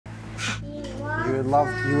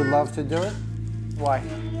You would love to do it? Why? I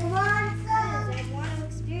want to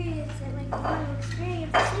experience it, like I want to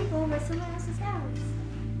experience sleepover at someone else's house.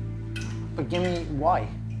 But give me why?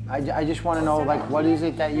 I just want to know, like, what is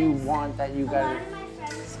it that you want that you A got? lot of my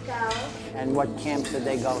friends go. And what camps did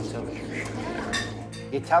they go to?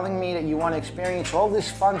 You're telling me that you want to experience all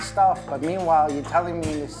this fun stuff, but meanwhile, you're telling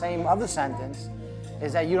me in the same other sentence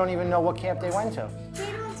is that you don't even know what camp they went to.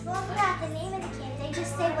 They don't talk about the name of the camp. They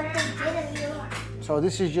just say what they did and you. So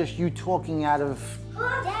this is just you talking out of...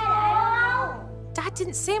 Dad, I don't know. Dad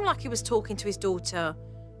didn't seem like he was talking to his daughter.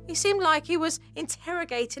 He seemed like he was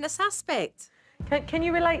interrogating a suspect. Can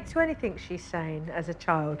you relate to anything she's saying as a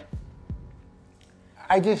child?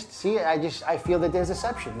 I just see it. I feel that there's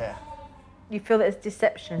deception there. You feel that it's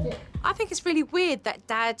deception? Yeah. I think it's really weird that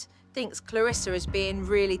Dad thinks Clarissa is being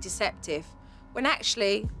really deceptive, when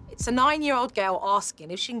actually it's a 9-year-old girl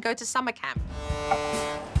asking if she can go to summer camp.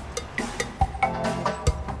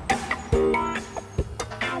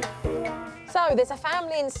 So, there's a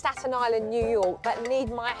family in Staten Island, New York, that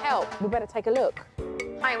need my help. We better take a look.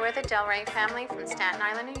 Hi, we're the DelRe family from Staten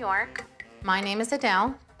Island, New York. My name is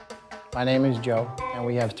Adele. My name is Joe, and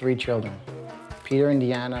we have 3 children. Peter and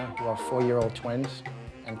Deanna, who are 4-year-old twins,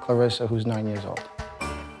 and Clarissa, who's 9 years old.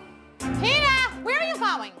 Peter, where are you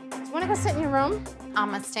going? Do you want to go sit in your room?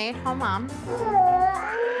 I'm a stay-at-home mom.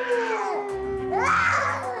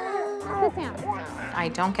 Sit down. I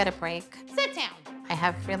don't get a break. Sit down. I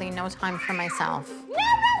have really no time for myself. No!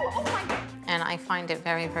 Oh my God. And I find it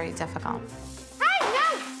very, very difficult. Hey,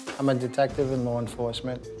 no! I'm a detective in law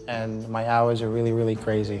enforcement, and my hours are really, really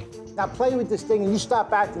crazy. Now play with this thing and you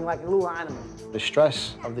stop acting like a little animal. The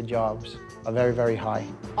stress of the jobs are very, very high.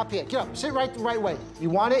 Up here, get up, sit right the right way. You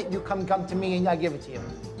want it, you come to me and I give it to you.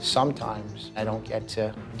 Sometimes I don't get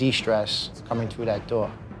to de-stress coming through that door.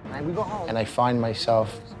 And we go home. And I find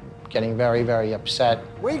myself getting very, very upset.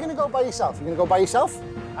 Where are you gonna go by yourself? You gonna go by yourself?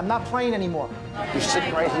 I'm not playing anymore. You're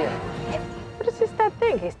sitting right here. What does his dad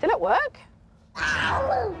think? He's still at work?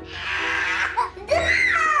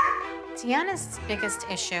 Deanna's biggest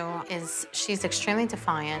issue is she's extremely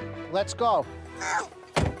defiant. Let's go.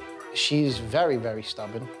 She's very, very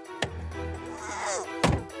stubborn.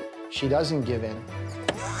 She doesn't give in.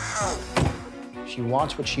 She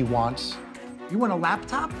wants what she wants. You want a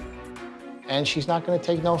laptop? And she's not gonna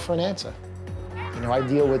take no for an answer. You know, I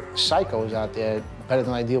deal with psychos out there better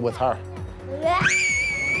than I deal with her.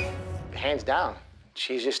 Hands down,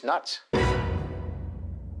 she's just nuts.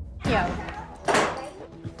 Yo.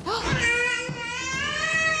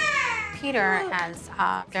 Peter has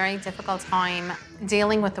a very difficult time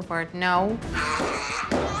dealing with the word no.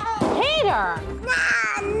 Peter!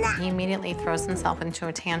 He immediately throws himself into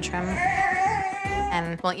a tantrum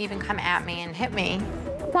and will even come at me and hit me.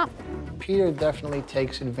 Peter definitely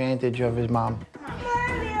takes advantage of his mom.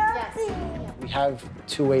 Yes. We have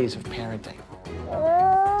 2 ways of parenting.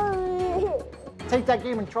 Take that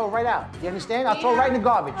game and throw it right out. You understand? I'll throw it right in the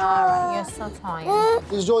garbage. All right, you're so tired.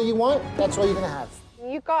 This is all you want, that's all you're gonna have.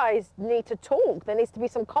 You guys need to talk. There needs to be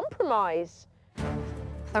some compromise.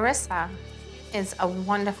 Clarissa is a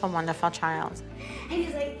wonderful, wonderful child.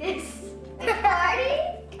 He's like this. Party?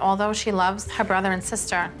 Although she loves her brother and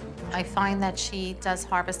sister, I find that she does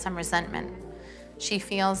harbor some resentment. She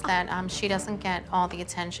feels that she doesn't get all the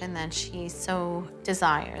attention that she so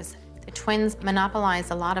desires. The twins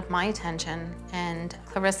monopolize a lot of my attention, and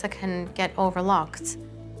Clarissa can get overlooked.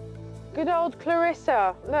 Good old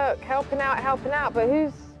Clarissa. Look, helping out, but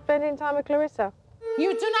who's spending time with Clarissa?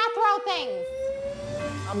 You do not throw things.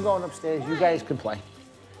 I'm going upstairs, you guys can play.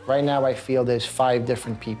 Right now I feel there's 5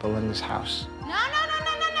 different people in this house. No.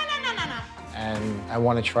 And I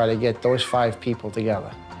want to try to get those 5 people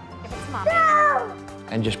together. Give it to Mommy.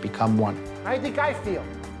 And just become one. How do you think I feel?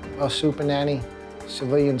 Well, Supernanny,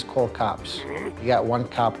 civilians call cops. You got one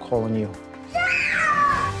cop calling you.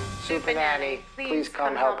 Supernanny, please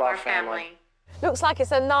come help our family. Looks like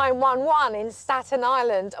it's a 911 in Staten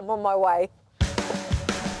Island. I'm on my way.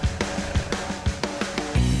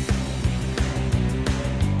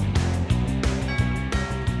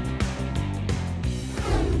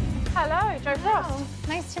 Hello, Joe Frost.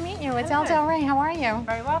 Nice to meet you. Adele DelRe, how are you?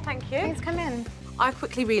 Very well, thank you. Please come in. I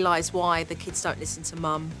quickly realised why the kids don't listen to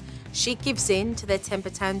Mum. She gives in to their temper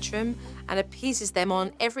tantrum and appeases them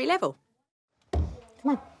on every level.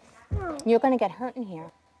 Come on. You're going to get hurt in here.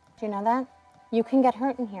 Do you know that? You can get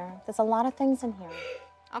hurt in here. There's a lot of things in here.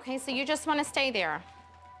 Okay, so you just want to stay there.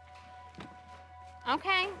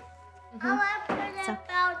 Okay. I want to put a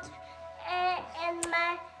belt in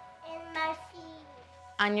my feet.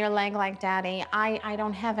 On your leg like Daddy. I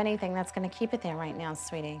don't have anything that's going to keep it there right now,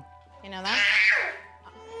 sweetie. You know that?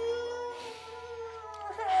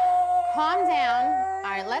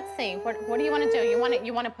 let's see. What do you want to do? You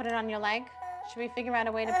want to put it on your leg? Should we figure out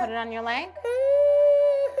a way to put it on your leg?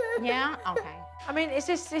 Yeah? Okay. I mean, is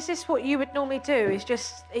this what you would normally do? Is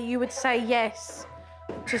just, you would say yes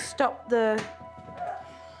to stop this?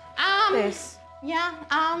 Yeah,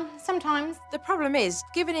 sometimes. The problem is,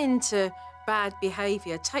 giving in to bad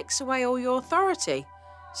behaviour takes away all your authority,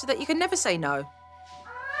 so that you can never say no.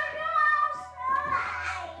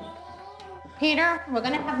 Peter, we're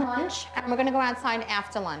gonna have lunch, and we're gonna go outside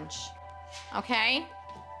after lunch, okay?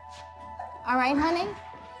 All right, honey?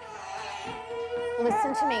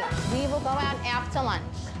 Listen to me. We will go out after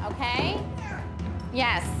lunch, okay?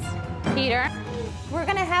 Yes, Peter. We're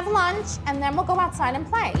gonna have lunch, and then we'll go outside and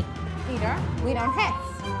play. Peter, we don't hit.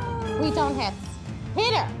 We don't hit.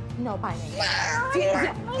 Peter, no biting. Do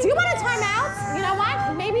you want a timeout? You know what?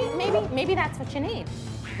 Maybe that's what you need.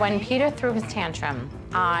 When Peter threw his tantrum,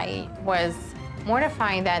 I was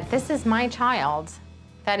mortified that this is my child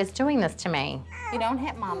that is doing this to me. You don't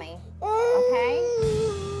hit mommy, okay?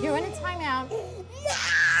 You're in a timeout.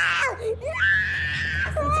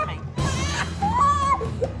 Listen to me.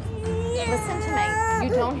 Listen to me.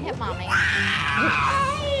 You don't hit mommy.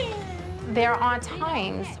 There are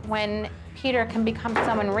times when Peter can become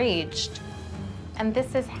so enraged, and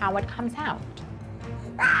this is how it comes out.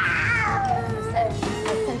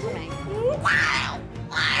 Listen to me.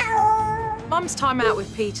 Mum's time out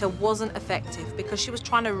with Peter wasn't effective because she was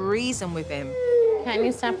trying to reason with him. Can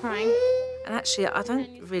you stop crying? And actually, I don't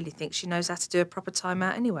really think she knows how to do a proper time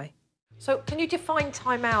out anyway. So can you define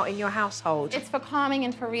time out in your household? It's for calming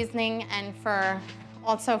and for reasoning and for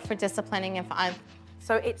also for disciplining if I...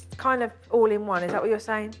 So it's kind of all in one, is that what you're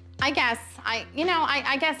saying? I guess. I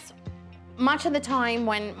guess much of the time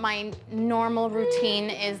when my normal routine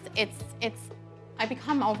is, I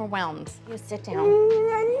become overwhelmed. You sit down.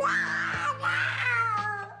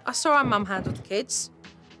 I saw our mum handle the kids,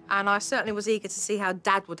 and I certainly was eager to see how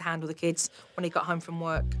Dad would handle the kids when he got home from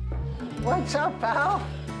work. What's up, pal?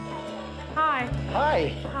 Hi. Hi.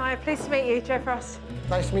 Hi, pleased to meet you, Joe Frost.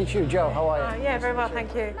 Nice to meet you, Joe. How are you? Yeah, very well,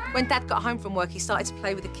 thank you. When Dad got home from work, he started to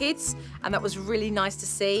play with the kids, and that was really nice to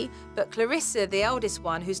see. But Clarissa, the eldest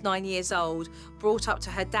one, who's 9 years old, brought up to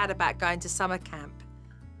her dad about going to summer camp.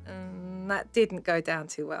 That didn't go down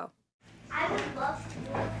too well. I would love to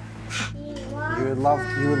do it.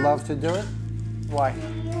 You would love to do it? Why? I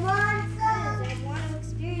want to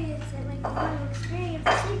experience it like I want to experience a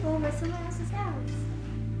sleepover at someone else's house.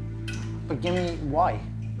 But give me why?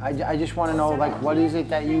 I just want to know, like, what is it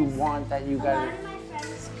that you want that you A got? lot of my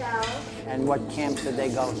friends go. And what camps did they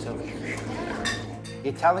go to?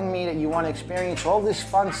 You're telling me that you want to experience all this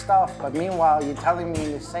fun stuff, but meanwhile, you're telling me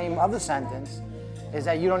in the same other sentence is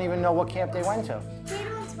that you don't even know what camp they went to. They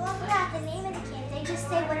don't spoke about the name of the camp. They just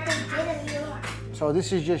say what they did and you. So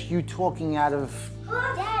this is just you talking out of...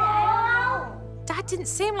 Dad, I don't know. Dad didn't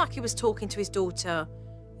seem like he was talking to his daughter.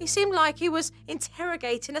 He seemed like he was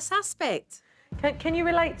interrogating a suspect. Can you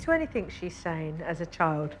relate to anything she's saying as a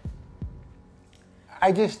child?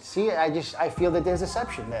 I just see it. I feel that there's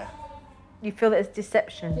deception there. You feel that it's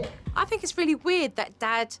deception? Yeah. I think it's really weird that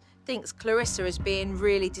Dad thinks Clarissa is being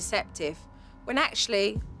really deceptive, when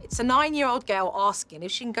actually it's a 9-year-old girl asking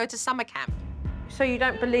if she can go to summer camp. So you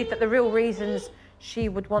don't believe that the real reasons she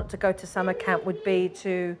would want to go to summer camp would be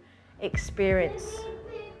to experience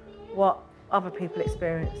what other people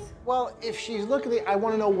experience? Well, if she's looking at it, I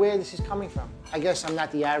want to know where this is coming from. I guess I'm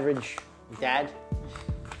not the average dad,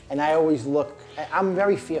 and I always look, I'm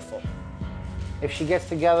very fearful. If she gets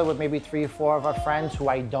together with maybe 3 or 4 of our friends who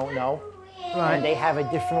I don't know, right, and they have a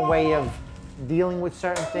different way of dealing with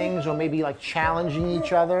certain things or maybe like challenging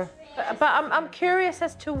each other. But I'm curious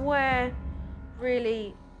as to where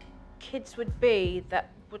really kids would be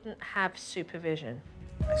that wouldn't have supervision.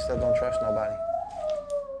 I still don't trust nobody.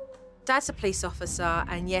 Dad's a police officer,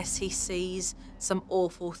 and yes, he sees some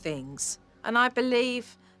awful things. And I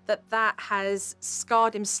believe that that has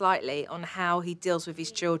scarred him slightly on how he deals with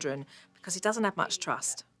his children, because he doesn't have much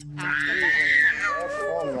trust.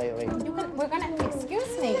 Lately. We're gonna,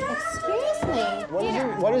 excuse me.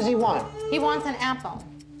 What does he want? He wants an apple.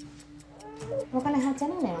 We're gonna have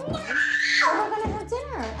dinner now. We're gonna have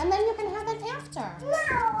dinner, and then you can have it after.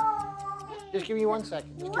 Just give me 1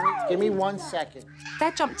 second. Just give me 1 second.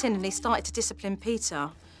 Dad jumped in and he started to discipline Peter,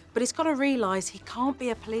 but he's got to realise he can't be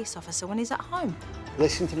a police officer when he's at home.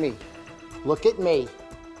 Listen to me. Look at me.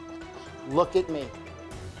 Look at me.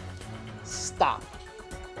 Stop.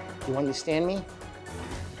 You understand me?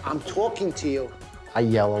 I'm talking to you. I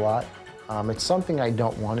yell a lot. It's something I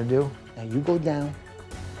don't want to do. Now you go down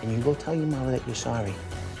and you go tell your mother that you're sorry.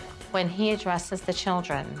 When he addresses the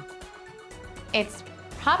children, it's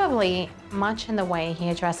Probably much in the way he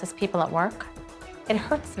addresses people at work. It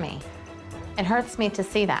hurts me. It hurts me to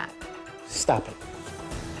see that. Stop it.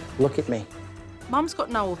 Look at me. Mum's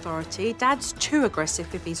got no authority, Dad's too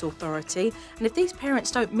aggressive with his authority, and if these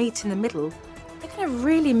parents don't meet in the middle, they're going to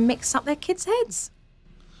really mix up their kids' heads.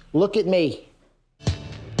 Look at me.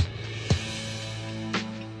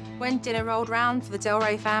 When dinner rolled round for the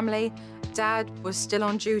DelRe family, Dad was still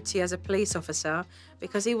on duty as a police officer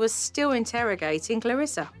because he was still interrogating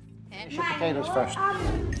Clarissa. Your potatoes first.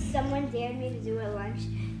 Someone dared me to do at lunch,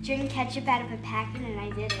 drink ketchup out of a packet, and I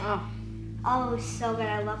did it. Oh, it was so good.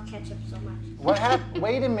 I love ketchup so much. What happened?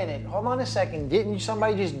 Wait a minute. Hold on a second. Didn't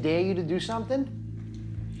somebody just dare you to do something?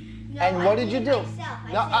 No, And what did you do?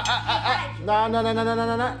 No,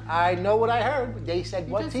 I know what I heard. They said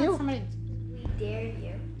what to you? We dared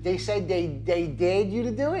you. They said they dared you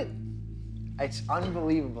to do it? It's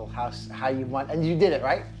unbelievable how you want, and you did it,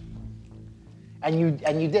 right? And you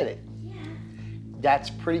did it. Yeah. That's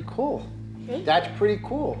pretty cool. Thank That's pretty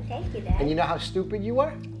cool. Thank you, Dad. And you know how stupid you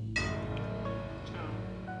were?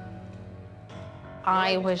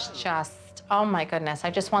 I was just, oh my goodness,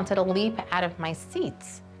 I just wanted to leap out of my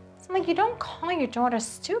seats. So I'm like, you don't call your daughter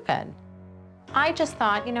stupid. I just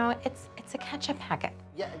thought, you know, it's a ketchup packet.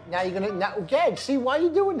 Yeah, now you're gonna, again, see, why are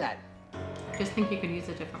you doing that? I just think you could use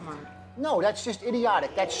a different word. No, that's just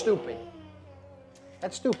idiotic. That's stupid.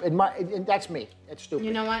 That's stupid. That's me. That's stupid.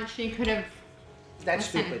 You know what? She could have. That's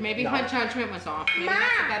stupid. Maybe No. her judgment was off. Maybe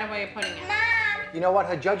that's a better way of putting it. You know what?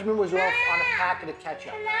 Her judgment was off on a packet of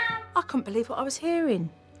ketchup. I couldn't believe what I was hearing.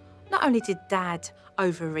 Not only did Dad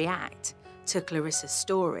overreact to Clarissa's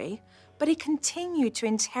story, but he continued to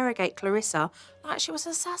interrogate Clarissa like she was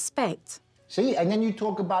a suspect. See, and then you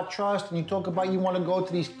talk about trust, and you talk about you want to go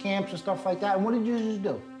to these camps and stuff like that, and what did you just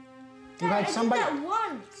do? You had somebody... I did that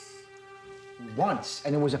once. Once,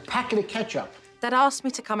 and it was a packet of ketchup. Dad asked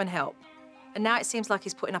me to come and help, and now it seems like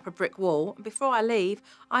he's putting up a brick wall, and before I leave,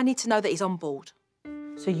 I need to know that he's on board.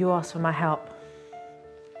 So you asked for my help,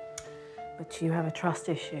 but you have a trust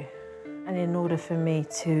issue. And in order for me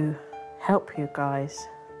to help you guys,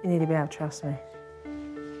 you need to be able to trust me.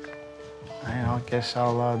 I guess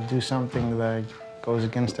I'll do something that goes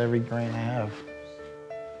against every grain I have.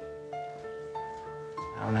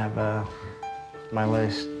 I don't have my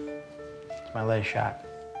last shot.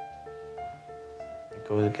 It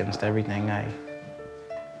goes against everything I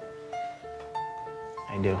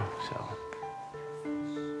do, so.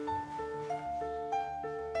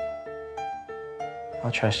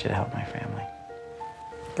 I'll trust you to help my family.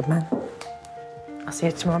 Good man. I'll see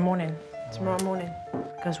you tomorrow morning. Tomorrow morning.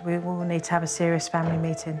 Because we will need to have a serious family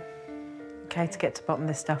meeting, okay, to get to the bottom of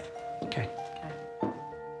this stuff. Okay.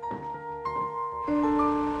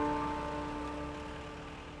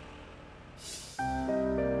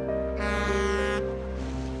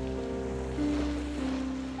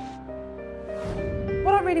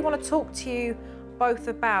 What I really want to talk to you both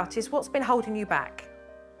about is what's been holding you back.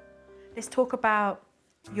 Let's talk about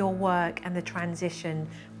your work and the transition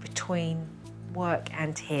between work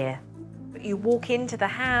and here. But you walk into the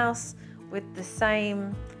house with the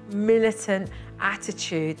same militant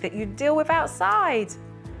attitude that you deal with outside.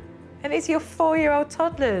 And it's your 4-year-old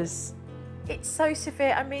toddlers. It's so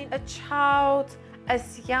severe. I mean, a child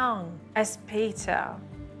as young as Peter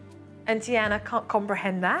and Deanna can't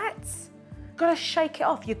comprehend that. You've got to shake it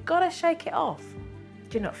off. You've got to shake it off.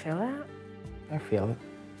 Do you not feel that? I feel it.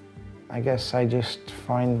 I guess I just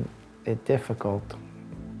find it difficult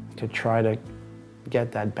to try to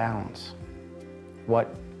get that balance.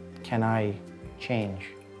 What can I change?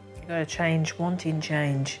 You gotta change wanting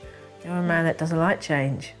change. You're a man that doesn't like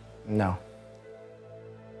change. No.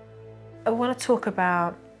 I want to talk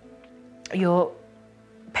about your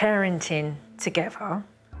parenting together.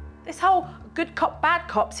 This whole good cop, bad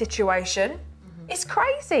cop situation is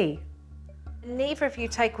crazy. Neither of you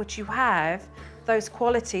take what you have, those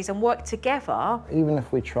qualities, and work together. Even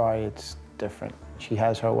if we try, it's different. She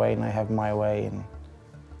has her way and I have my way. And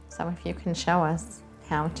So if you can show us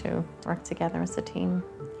how to work together as a team,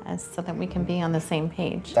 so that we can be on the same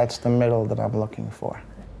page. that's the middle that I'm looking for.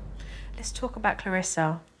 Let's talk about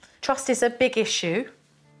Clarissa. Trust is a big issue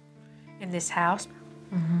in this house.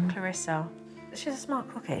 Clarissa, she's a smart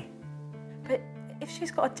cookie. But if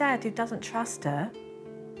she's got a dad who doesn't trust her,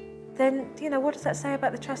 then, you know, what does that say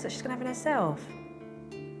about the trust that she's going to have in herself?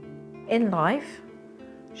 In life,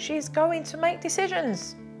 she's going to make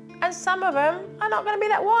decisions. And some of them are not going to be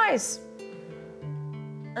that wise.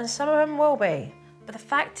 And some of them will be. But the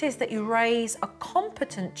fact is that you raise a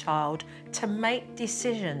competent child to make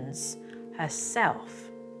decisions herself.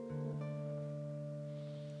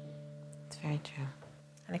 It's very true.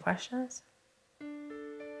 Any questions?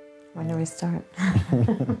 When do we start?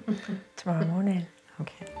 Tomorrow morning.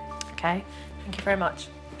 Okay. Okay. Thank you very much.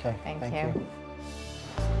 Okay, Thank you.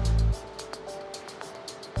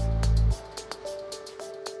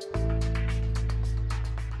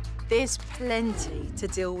 There's plenty to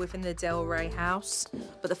deal with in the DelRe house,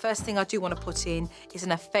 but the first thing I do want to put in is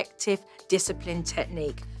an effective discipline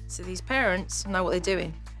technique, so these parents know what they're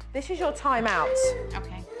doing. This is your timeout.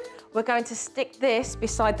 Okay. We're going to stick this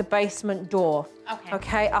beside the basement door. Okay.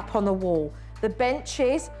 Okay, up on the wall. The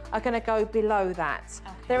benches are going to go below that.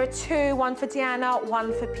 Okay. There are two, one for Deanna,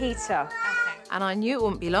 one for Peter. Okay. And I knew it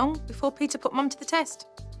wouldn't be long before Peter put Mum to the test.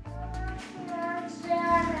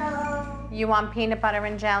 You want peanut butter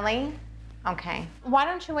and jelly? Okay. Why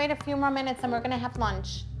don't you wait a few more minutes and we're gonna have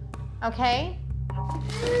lunch, okay?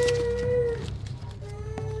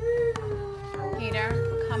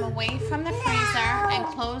 Peter, come away from the freezer and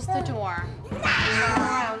close the door. Come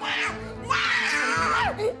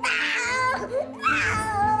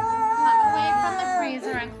away from the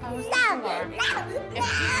freezer and close the door. If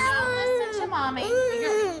you don't listen to Mommy,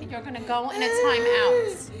 you're gonna go in a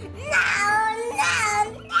timeout.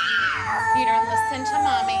 Peter, listen to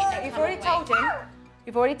Mommy and You've come already away. told him.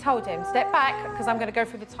 You've already told him. Step back, because I'm going to go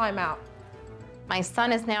through the timeout. My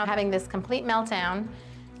son is now having this complete meltdown.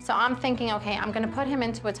 So I'm thinking, okay, I'm gonna put him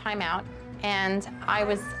into a timeout. And I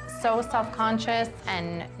was so self-conscious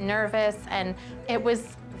and nervous, and it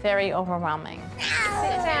was very overwhelming.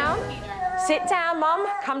 Sit down. Sit down, Mum.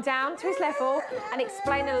 Come down to his level and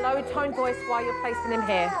explain in a low-toned voice why you're placing him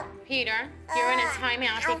here. Peter, you're in a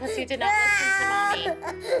timeout because you did not listen to Mommy.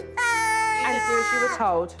 And do as you were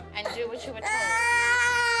told. And do what you were told.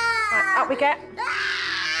 Right, up we get.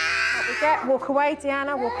 Up we get. Walk away,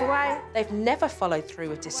 Deanna, walk away. They've never followed through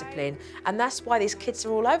with discipline, and that's why these kids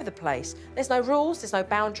are all over the place. There's no rules, there's no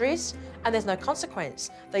boundaries, and there's no consequence.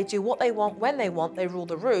 They do what they want when they want, they rule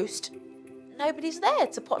the roost. Nobody's there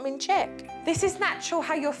to put them in check. This is natural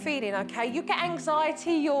how you're feeling, okay? You get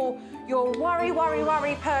anxiety, you're a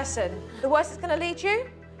worry person. The worst it's gonna lead you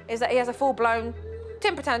is that he has a full-blown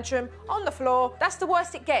temper tantrum on the floor. That's the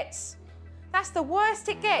worst it gets. That's the worst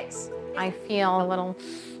it gets. I feel a little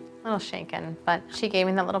shaken, but she gave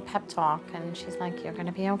me that little pep talk, and she's like, you're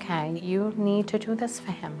gonna be okay. You need to do this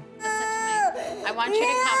for him. Listen to me. I want you to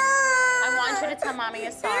come. I want you to tell Mommy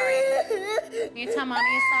you're sorry. Can you tell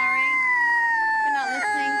Mommy you're sorry? For not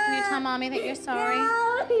listening, can you tell Mommy that you're sorry?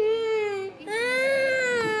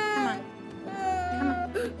 Come on. Come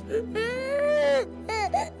on.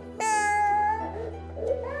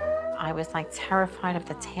 I was like terrified of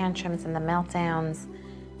the tantrums and the meltdowns.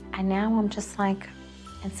 And now I'm just like,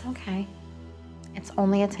 it's okay. It's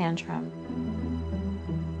only a tantrum.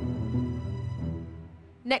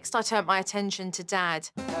 Next, I turned my attention to Dad.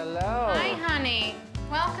 Hello. Hi, honey.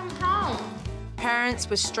 Welcome home. Parents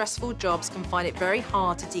with stressful jobs can find it very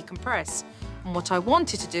hard to decompress. And what I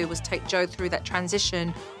wanted to do was take Joe through that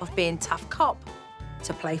transition of being tough cop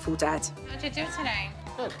to playful dad. What'd you do today?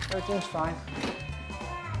 Good, everything's fine.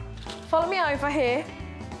 Follow me over here.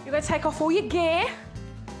 You're gonna take off all your gear,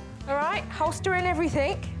 all right? Holster and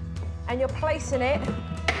everything, and you're placing it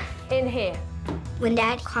in here. When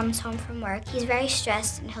Dad comes home from work, he's very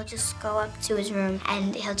stressed and he'll just go up to his room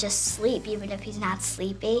and he'll just sleep even if he's not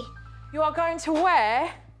sleepy. You are going to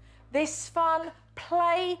wear this fun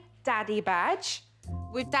Play Daddy badge.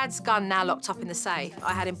 With Dad's gun now locked up in the safe,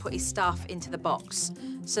 I had him put his stuff into the box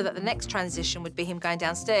so that the next transition would be him going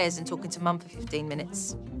downstairs and talking to Mum for 15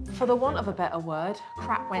 minutes. For the want of a better word,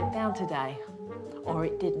 crap went down today, or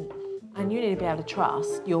it didn't. And you need to be able to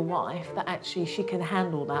trust your wife that actually she can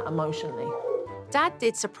handle that emotionally. Dad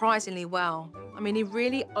did surprisingly well. I mean, he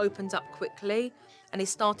really opened up quickly and he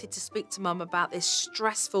started to speak to Mum about this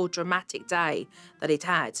stressful, dramatic day that he'd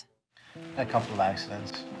had. A couple of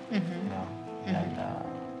accidents, you know, and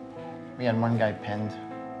we had one guy pinned.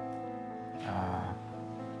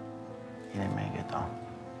 He didn't make it though.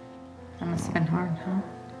 That must have been hard, huh?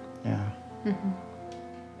 Yeah.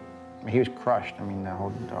 I mean, he was crushed. I mean, the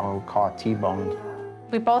whole car T-boned.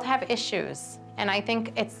 We both have issues, and I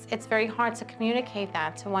think it's very hard to communicate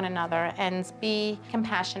that to one another and be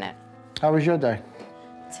compassionate. How was your day?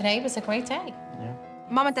 Today was a great day. Yeah.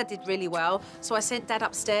 Mum and Dad did really well, so I sent Dad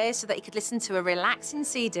upstairs so that he could listen to a relaxing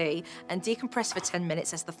CD and decompress for 10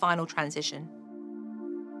 minutes as the final transition.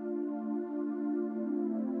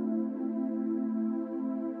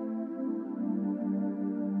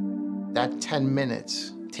 That 10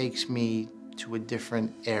 minutes takes me to a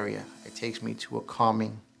different area. It takes me to a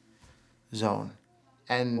calming zone.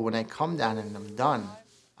 And when I come down and I'm done,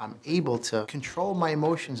 I'm able to control my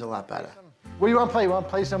emotions a lot better. What do you want to play? You want to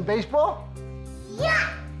play some baseball?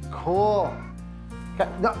 Yeah! Cool.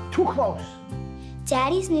 No, too close.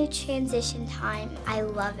 Daddy's new transition time, I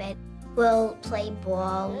love it. We'll play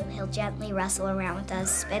ball, he'll gently wrestle around with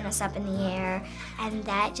us, spin us up in the air, and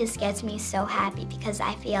that just gets me so happy because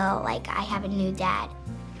I feel like I have a new dad.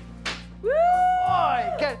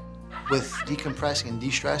 With decompressing and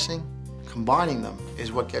de-stressing, combining them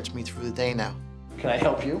is what gets me through the day now. Can I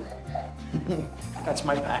help you? That's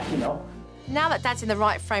my back, you know. Now that Dad's in the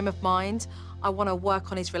right frame of mind, I want to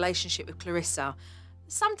work on his relationship with Clarissa.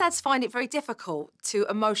 Some dads find it very difficult to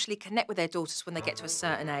emotionally connect with their daughters when they get to a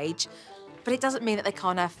certain age, but it doesn't mean that they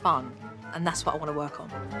can't have fun, and that's what I want to work on.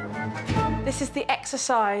 This is the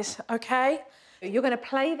exercise, OK? You're going to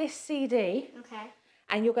play this CD. Okay.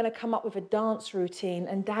 And you're going to come up with a dance routine,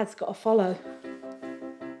 and Dad's got to follow.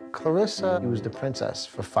 Clarissa was the princess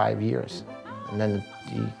for 5 years. And then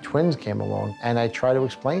the twins came along, and I try to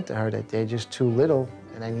explain to her that they're just too little,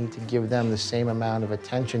 and I need to give them the same amount of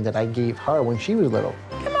attention that I gave her when she was little.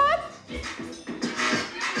 Come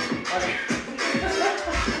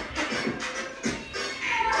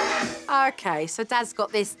on! OK, so Dad's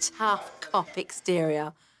got this tough cop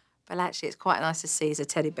exterior, but actually it's quite nice to see he's a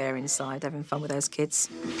teddy bear inside, having fun with those kids.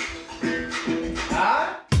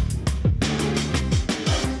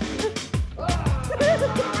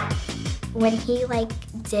 When he, like,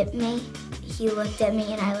 dipped me, he looked at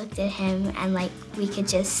me and I looked at him, and, like, we could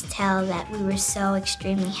just tell that we were so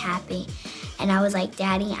extremely happy. And I was like,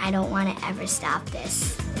 Daddy, I don't want to ever stop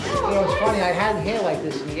this. You know, it's funny, I hadn't hair like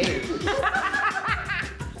this in the 80s.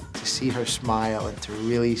 To see her smile and to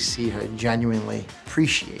really see her genuinely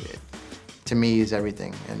appreciate it, to me, is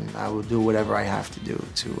everything. And I will do whatever I have to do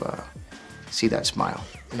to see that smile.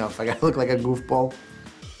 You know, if I gotta look like a goofball,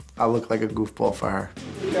 I'll look like a goofball for her.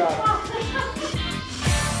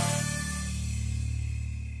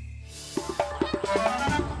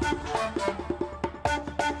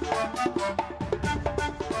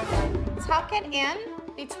 Tuck it in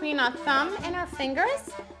between our thumb and our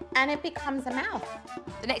fingers, and it becomes a mouth.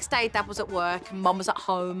 The next day, Dad was at work and Mum was at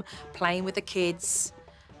home playing with the kids.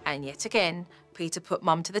 And yet again, Peter put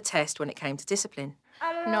Mum to the test when it came to discipline.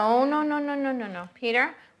 No, no, no, no, no, no, no.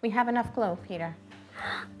 Peter, we have enough glue, Peter.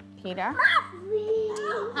 Peter?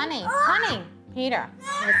 Honey, honey. Peter,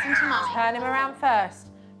 listen to Mom. Turn him around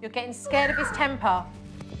first. You're getting scared of his temper.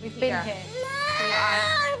 We've been here.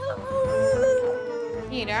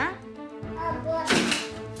 Peter?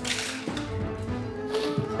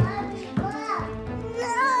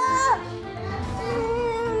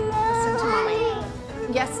 Listen to Mommy.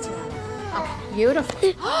 Yes, Tina. Okay,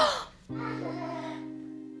 beautiful.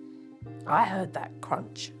 I heard that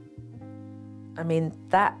crunch. I mean,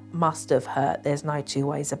 that must have hurt. There's no two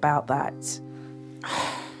ways about that.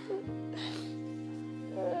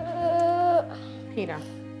 Peter,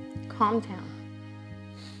 calm down.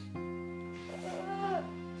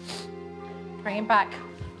 Bring him back.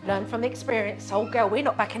 Learn from the experience. Old girl, we're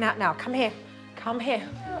not backing out now. Come here. Come here.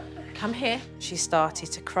 Come here. She started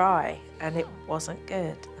to cry, and it wasn't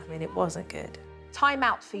good. I mean, it wasn't good. Time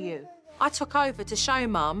out for you. I took over to show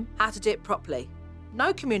Mum how to do it properly.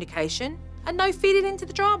 No communication and no feeding into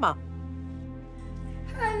the drama.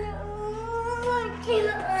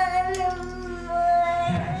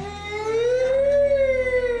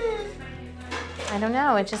 I don't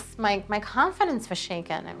know, it just, my confidence was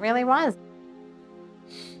shaken. It really was.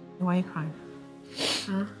 Why are you crying?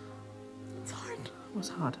 Huh? It's hard. What's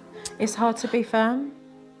hard? It's hard to be firm.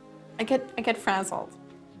 I get frazzled.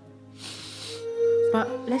 But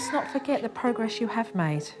let's not forget the progress you have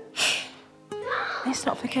made. Let's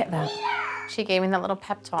not forget that. She gave me that little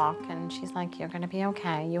pep talk, and she's like, you're gonna be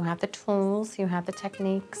okay. You have the tools, you have the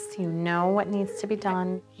techniques, you know what needs to be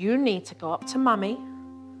done. You need to go up to Mummy,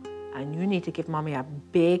 and you need to give Mummy a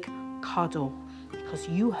big cuddle, because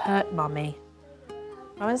you hurt Mummy.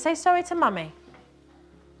 Go and say sorry to Mummy.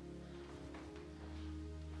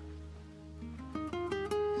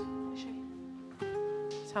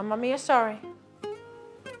 Tell Mummy you're sorry.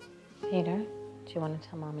 Peter, do you want to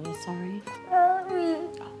tell Mommy you're sorry?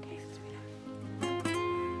 Okay, sweetheart.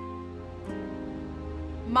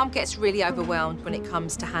 Mum gets really overwhelmed when it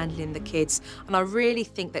comes to handling the kids, and I really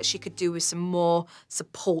think that she could do with some more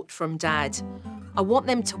support from Dad. I want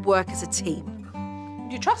them to work as a team.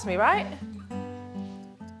 You trust me, right?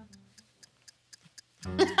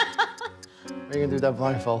 Are you gonna do that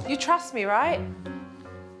blindfold? You trust me, right?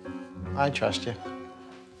 I trust you.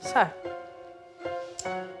 So,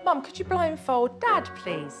 Mum, could you blindfold Dad,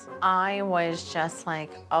 please? I was just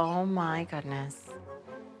like, oh my goodness.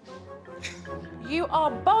 You are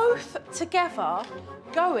both together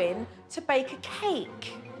going to bake a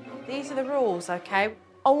cake. These are the rules, okay?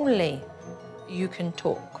 Only you can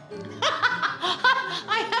talk.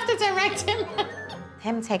 to direct him.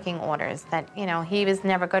 Him taking orders, that, you know, he was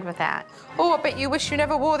never good with that. Oh, I bet you wish you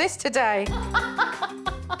never wore this today.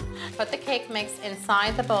 Put the cake mix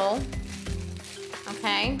inside the bowl.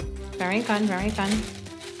 Okay, very good, very good.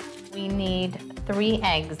 We need 3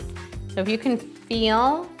 eggs. So if you can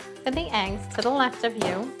feel the eggs to the left of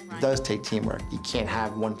you. It does take teamwork. You can't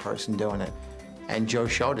have one person doing it. And Joe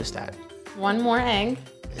showed us that. 1 more egg.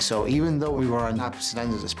 So even though we were on opposite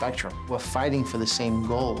ends of the spectrum, we're fighting for the same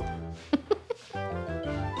goal.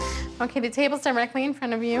 Okay, the table's directly in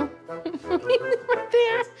front of you. Right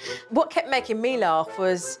there. What kept making me laugh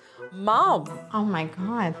was Mum. Oh my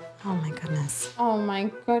God. Oh my goodness. Oh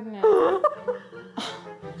my goodness.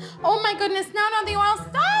 Oh my goodness, no, the oil,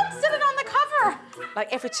 stop, sit it on the cover.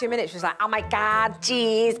 Like every 2 minutes, she was like, oh my God,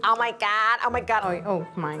 geez, oh my God, oh my God. Oh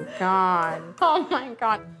my God. Oh my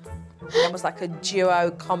God. It was like a duo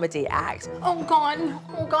comedy act. Oh God,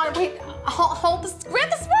 wait, hold this, grab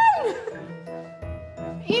the spoon.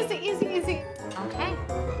 Easy, easy, easy. Okay.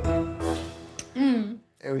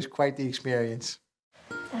 It was quite the experience.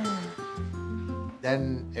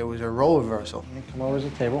 Then it was a role reversal. Come over to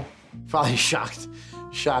the table. Probably shocked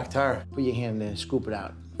her. Put your hand there and scoop it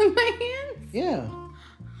out. My hands? Yeah.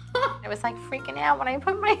 I was like freaking out when I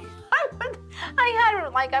put my,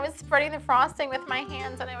 I was spreading the frosting with my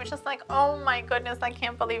hands and I was just like, oh my goodness, I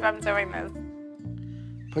can't believe I'm doing this.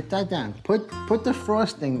 Put that down. Put the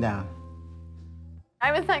frosting down.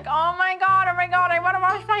 I was like, oh my God, I want to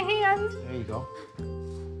wash my hands. There you go.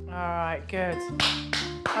 All right, good.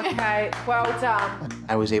 Okay, well done.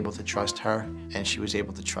 I was able to trust her, and she was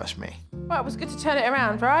able to trust me. Well, it was good to turn it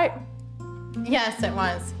around, right? Yes, it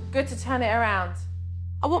was. Good to turn it around.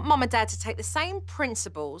 I want Mum and Dad to take the same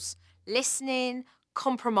principles, listening,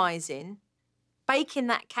 compromising, baking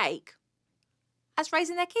that cake, as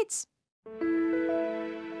raising their kids.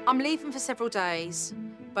 I'm leaving for several days,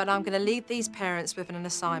 but I'm going to leave these parents with an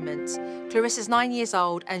assignment. Clarissa's 9 years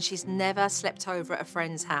old and she's never slept over at a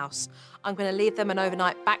friend's house. I'm going to leave them an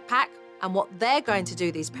overnight backpack, and what they're going to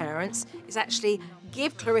do, these parents, is actually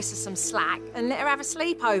give Clarissa some slack and let her have a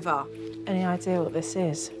sleepover. Any idea what this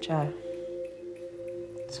is, Joe?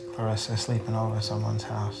 It's Clarissa sleeping over at someone's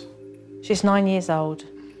house. She's 9 years old.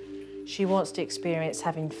 She wants to experience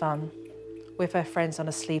having fun with her friends on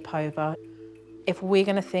a sleepover. If we're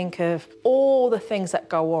going to think of all the things that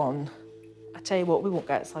go on, I tell you what, we won't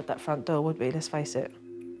go outside that front door, would we? Let's face it.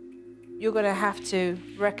 You're going to have to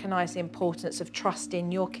recognise the importance of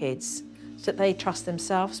trusting your kids so that they trust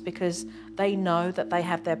themselves, because they know that they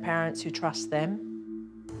have their parents who trust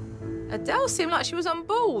them. Adele seemed like she was on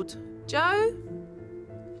board. Joe?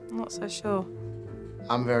 I'm not so sure.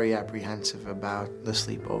 I'm very apprehensive about the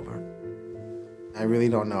sleepover. I really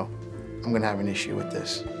don't know. I'm going to have an issue with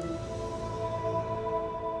this.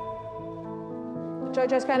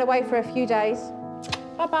 Jojo's going away for a few days.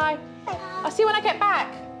 Bye-bye. I'll see you when I get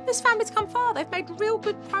back. This family's come far. They've made real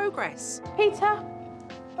good progress. Peter,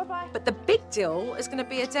 bye-bye. But the big deal is going to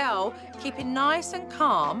be Adele keeping nice and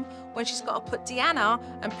calm when she's got to put Deanna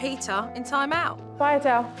and Peter in time out. Bye,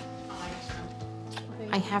 Adele.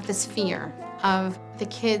 I have this fear of the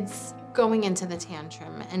kids going into the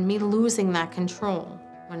tantrum and me losing that control.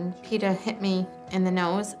 When Peter hit me in the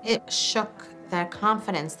nose, it shook that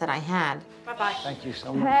confidence that I had. Bye-bye. Thank you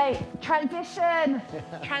so much. Hey, transition.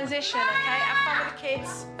 Transition, okay? Have fun with the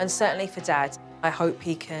kids. And certainly for Dad, I hope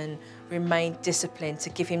he can remain disciplined to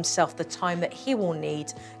give himself the time that he will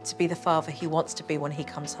need to be the father he wants to be when he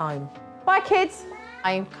comes home. Bye, kids.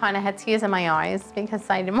 I kind of had tears in my eyes because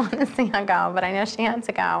I didn't want to see her go, but I know she had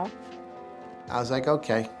to go. I was like,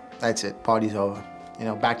 okay, that's it, party's over. You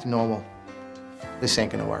know, back to normal. This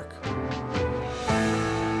ain't gonna work.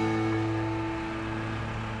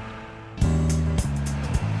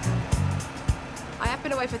 I have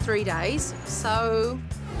been away for 3 days, so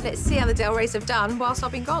let's see how the DelRes have done whilst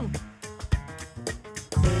I've been gone.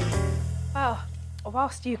 Well,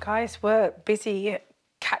 whilst you guys were busy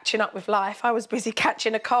catching up with life, I was busy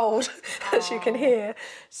catching a cold, as you can hear.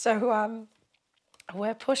 So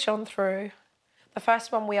we'll push on through. The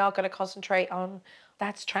first one, we are going to concentrate on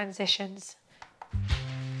Dad's transitions.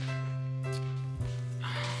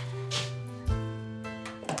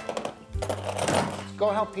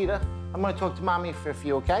 Go help Peter. I'm gonna talk to Mommy for a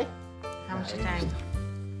few, okay? How was your day?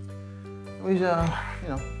 It was, you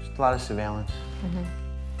know, just a lot of surveillance.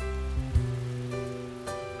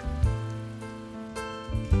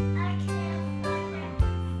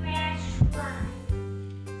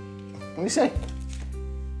 Let me see.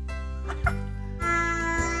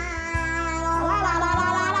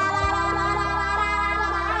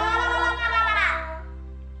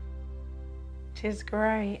 She's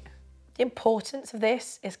great. The importance of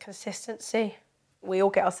this is consistency. We all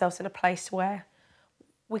get ourselves in a place where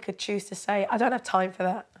we could choose to say, I don't have time for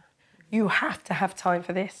that. You have to have time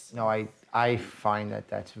for this. No, I find that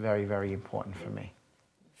that's very, very important for me.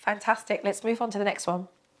 Fantastic. Let's move on to the next one.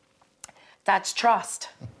 Dad's trust.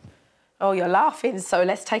 Oh, you're laughing, so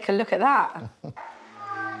let's take a look at that. Let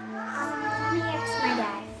me ask my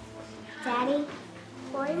dad. Daddy,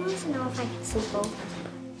 Corey wants to know if I can sleep over.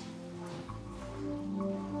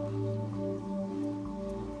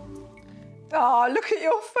 Oh, look at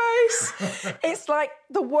your face. It's like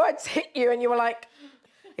the words hit you and you were like,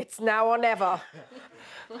 it's now or never.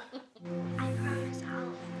 I promise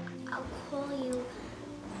I'll call you.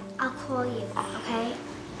 I'll call you, okay?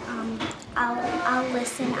 I'll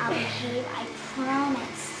listen, I'll behave, I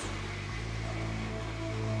promise.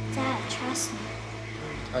 Dad, trust me.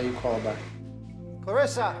 How you call her back?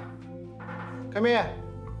 Clarissa, come here.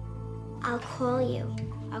 I'll call you,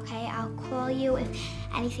 okay? I'll call you if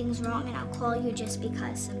anything's wrong, and I'll call you just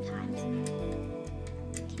because sometimes.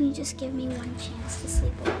 Can you just give me one chance to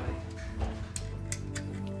sleep over?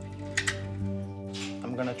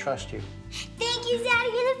 I'm gonna trust you. Thank you, Daddy.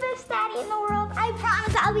 You're the best daddy in the world. I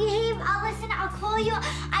promise I'll behave, I'll listen, I'll call you.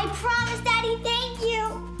 I promise, Daddy. Thank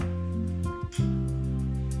you.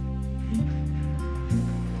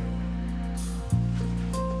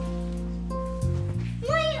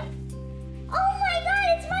 Oh my God,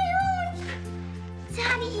 it's my own.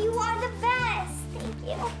 Daddy, you are the best. Thank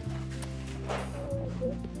you.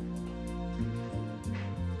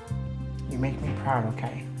 You make me proud,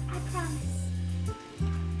 okay? I promise.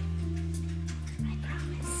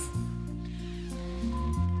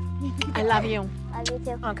 I love you. Love you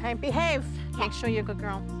too. Okay, behave. Make sure you're a good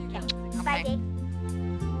girl. Bye, Dave.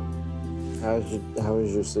 How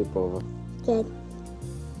was your sleepover? Good.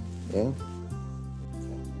 Yeah? Okay.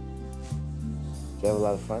 Did you have a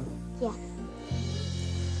lot of fun? Yeah.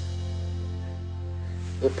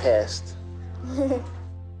 It passed.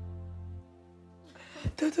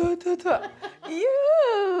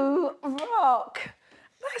 You rock.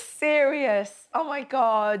 That's serious. Oh my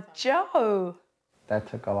God, Joe. That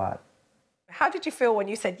took a lot. How did you feel when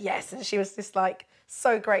you said yes and she was just like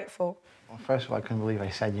so grateful? Well, first of all, I couldn't believe I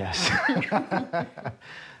said yes.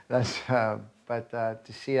 But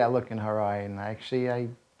to see that look in her eye, and I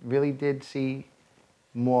really did see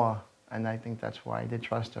more, and I think that's why I did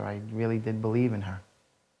trust her. I really did believe in her.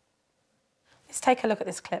 Let's take a look at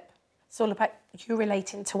this clip. It's all about you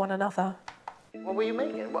relating to one another. What were you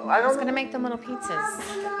making? Well, I was gonna make them little pizzas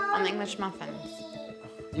on English muffins.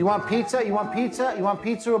 You want pizza? You want pizza? You want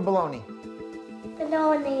pizza or bologna?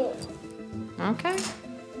 Bologna. Okay.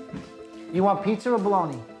 You want pizza or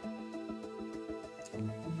bologna?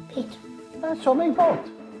 Pizza. So make both.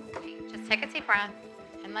 Just take a deep breath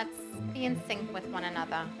and let's be in sync with one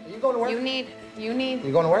another. Are you going to work? You need. You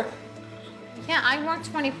going to work? Yeah, I work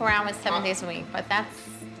 24 hours, 7 days a week, but that's,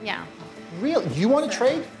 yeah. Really? You want to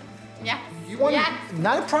trade? Yes. You want yes.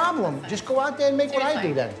 Not a problem. Just go out there and make what I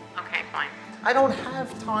do then. Okay, fine. I don't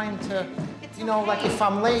have time to, like if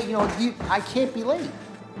I'm late, I can't be late.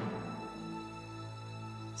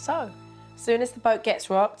 So, as soon as the boat gets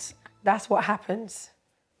rocked, that's what happens.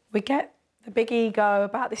 We get the big ego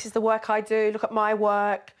about this is the work I do, look at my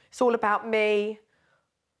work, it's all about me,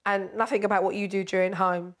 and nothing about what you do during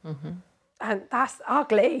home. Mm-hmm. And that's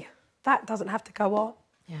ugly. That doesn't have to go on.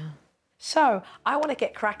 Yeah. So, I want to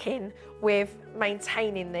get cracking with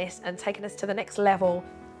maintaining this and taking us to the next level.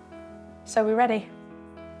 So, we ready?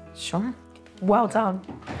 Sure. Well done.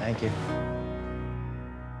 Thank you.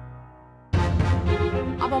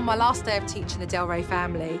 I'm on my last day of teaching the DelRe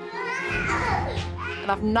Family,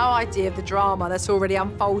 and I've no idea of the drama that's already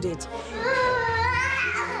unfolded.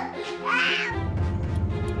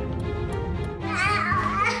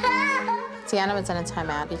 Deanna was in a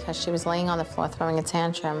timeout because she was laying on the floor throwing a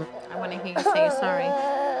tantrum. I want to hear you say you're sorry.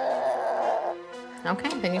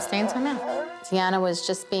 Okay, then you stay in timeout. Deanna was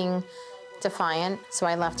just being defiant, so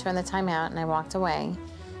I left her in the timeout and I walked away.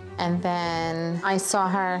 And then I saw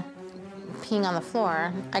her peeing on the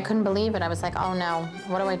floor. I couldn't believe it. I was like, oh no,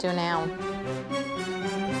 what do I do now?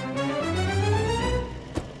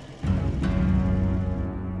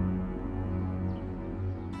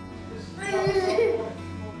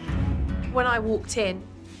 When I walked in,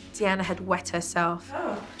 Deanna had wet herself.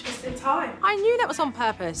 Oh, just in time. I knew that was on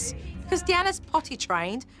purpose, because Deanna's potty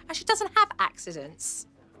trained and she doesn't have accidents.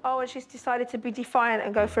 Oh, and she's decided to be defiant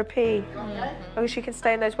and go for a pee. Oh, she can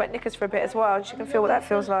stay in those wet knickers for a bit as well, and she can feel what that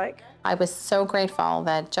feels like. I was so grateful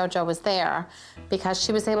that JoJo was there because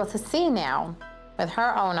she was able to see now with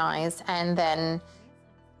her own eyes and then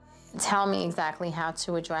tell me exactly how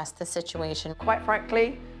to address the situation. Quite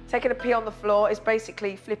frankly, Taking a pee on the floor is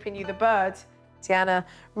basically flipping you the bird. Deanna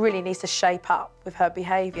really needs to shape up with her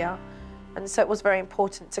behaviour. And so it was very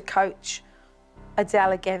important to coach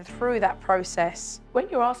Adele again through that process. When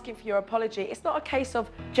you're asking for your apology, it's not a case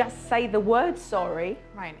of just say the word sorry.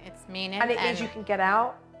 Right, it's mean it. And it means you can get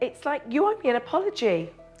out. It's like, you owe me an apology.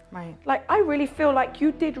 Right. Like, I really feel like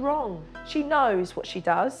you did wrong. She knows what she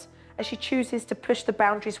does, and she chooses to push the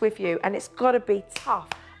boundaries with you, and it's got to be tough.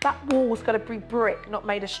 That wall's got to be brick, not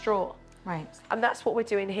made of straw. Right. And that's what we're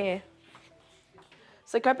doing here.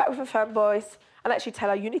 So go back with her phone, boys, and actually tell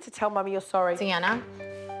her, you need to tell Mummy you're sorry. Deanna,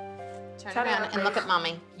 turn around and look at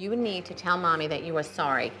Mommy. You need to tell Mommy that you are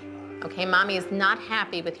sorry. Okay, Mommy is not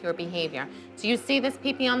happy with your behavior. Do you see this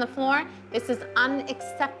pee-pee on the floor? This is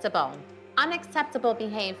unacceptable. Unacceptable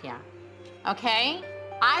behavior. Okay?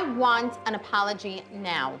 I want an apology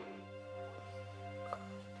now.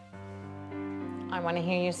 I want to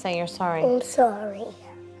hear you say you're sorry. I'm sorry.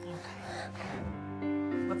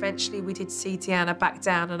 Eventually, we did see Deanna back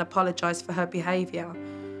down and apologise for her behaviour.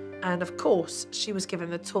 And of course, she was given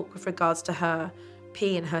the talk with regards to her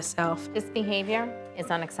peeing herself. This behavior is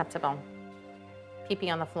unacceptable. Pee-pee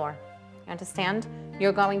on the floor. You understand?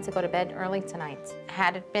 You're going to go to bed early tonight.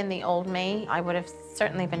 Had it been the old me, I would have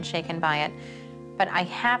certainly been shaken by it. But I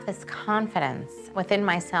have this confidence within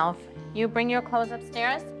myself. You bring your clothes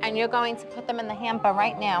upstairs, and you're going to put them in the hamper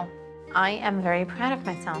right now. I am very proud of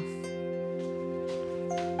myself.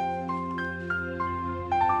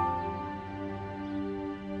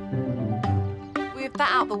 With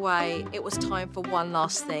that out the way, it was time for one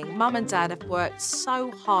last thing. Mum and Dad have worked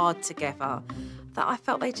so hard together that I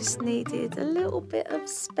felt they just needed a little bit of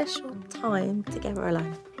special time together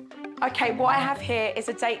alone. Okay, what I have here is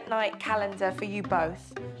a date night calendar for you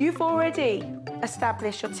both. You've already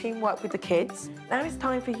established your teamwork with the kids. Now it's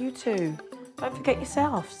time for you two. Don't forget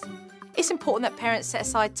yourselves. It's important that parents set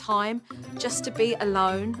aside time just to be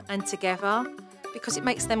alone and together because it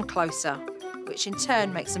makes them closer, which in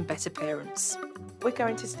turn makes them better parents. We're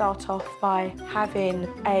going to start off by having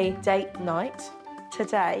a date night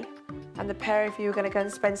today, and the pair of you are going to go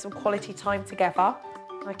and spend some quality time together.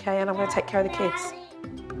 Okay, and I'm going to take care of the kids.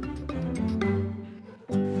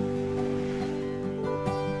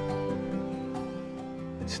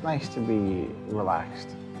 It's nice to be relaxed,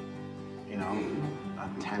 you know,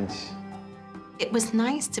 not tense. It was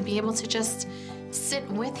nice to be able to just sit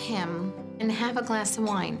with him and have a glass of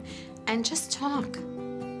wine and just talk.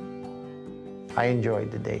 I enjoyed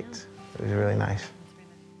the date. It was really nice.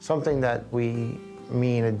 Something that me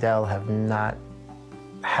and Adele have not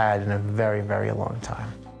had in a very, very long time.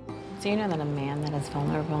 Do you know that a man that is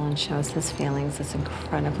vulnerable and shows his feelings is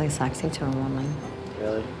incredibly sexy to a woman?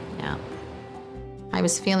 Really? Yeah. I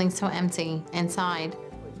was feeling so empty inside,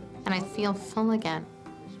 and I feel full again.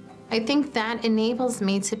 I think that enables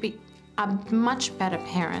me to be a much better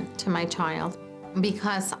parent to my child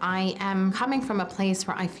because I am coming from a place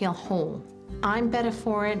where I feel whole. I'm better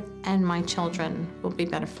for it, and my children will be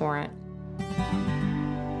better for it.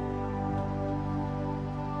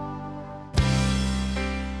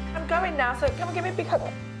 I'm going now, so come and give me a big hug.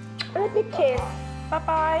 And a big kiss.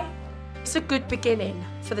 Bye-bye. It's a good beginning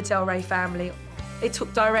for the DelRe family. They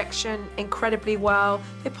took direction incredibly well.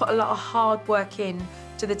 They put a lot of hard work in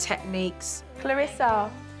to the techniques.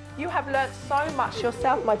 Clarissa, you have learnt so much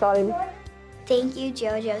yourself, my darling. Thank you,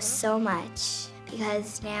 Jojo, so much,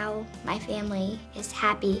 because now my family is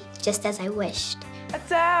happy just as I wished.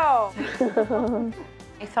 Adele!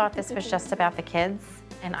 I thought this was just about the kids,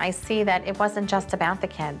 and I see that it wasn't just about the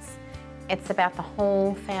kids. It's about the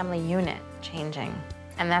whole family unit changing,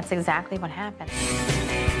 and that's exactly what happened.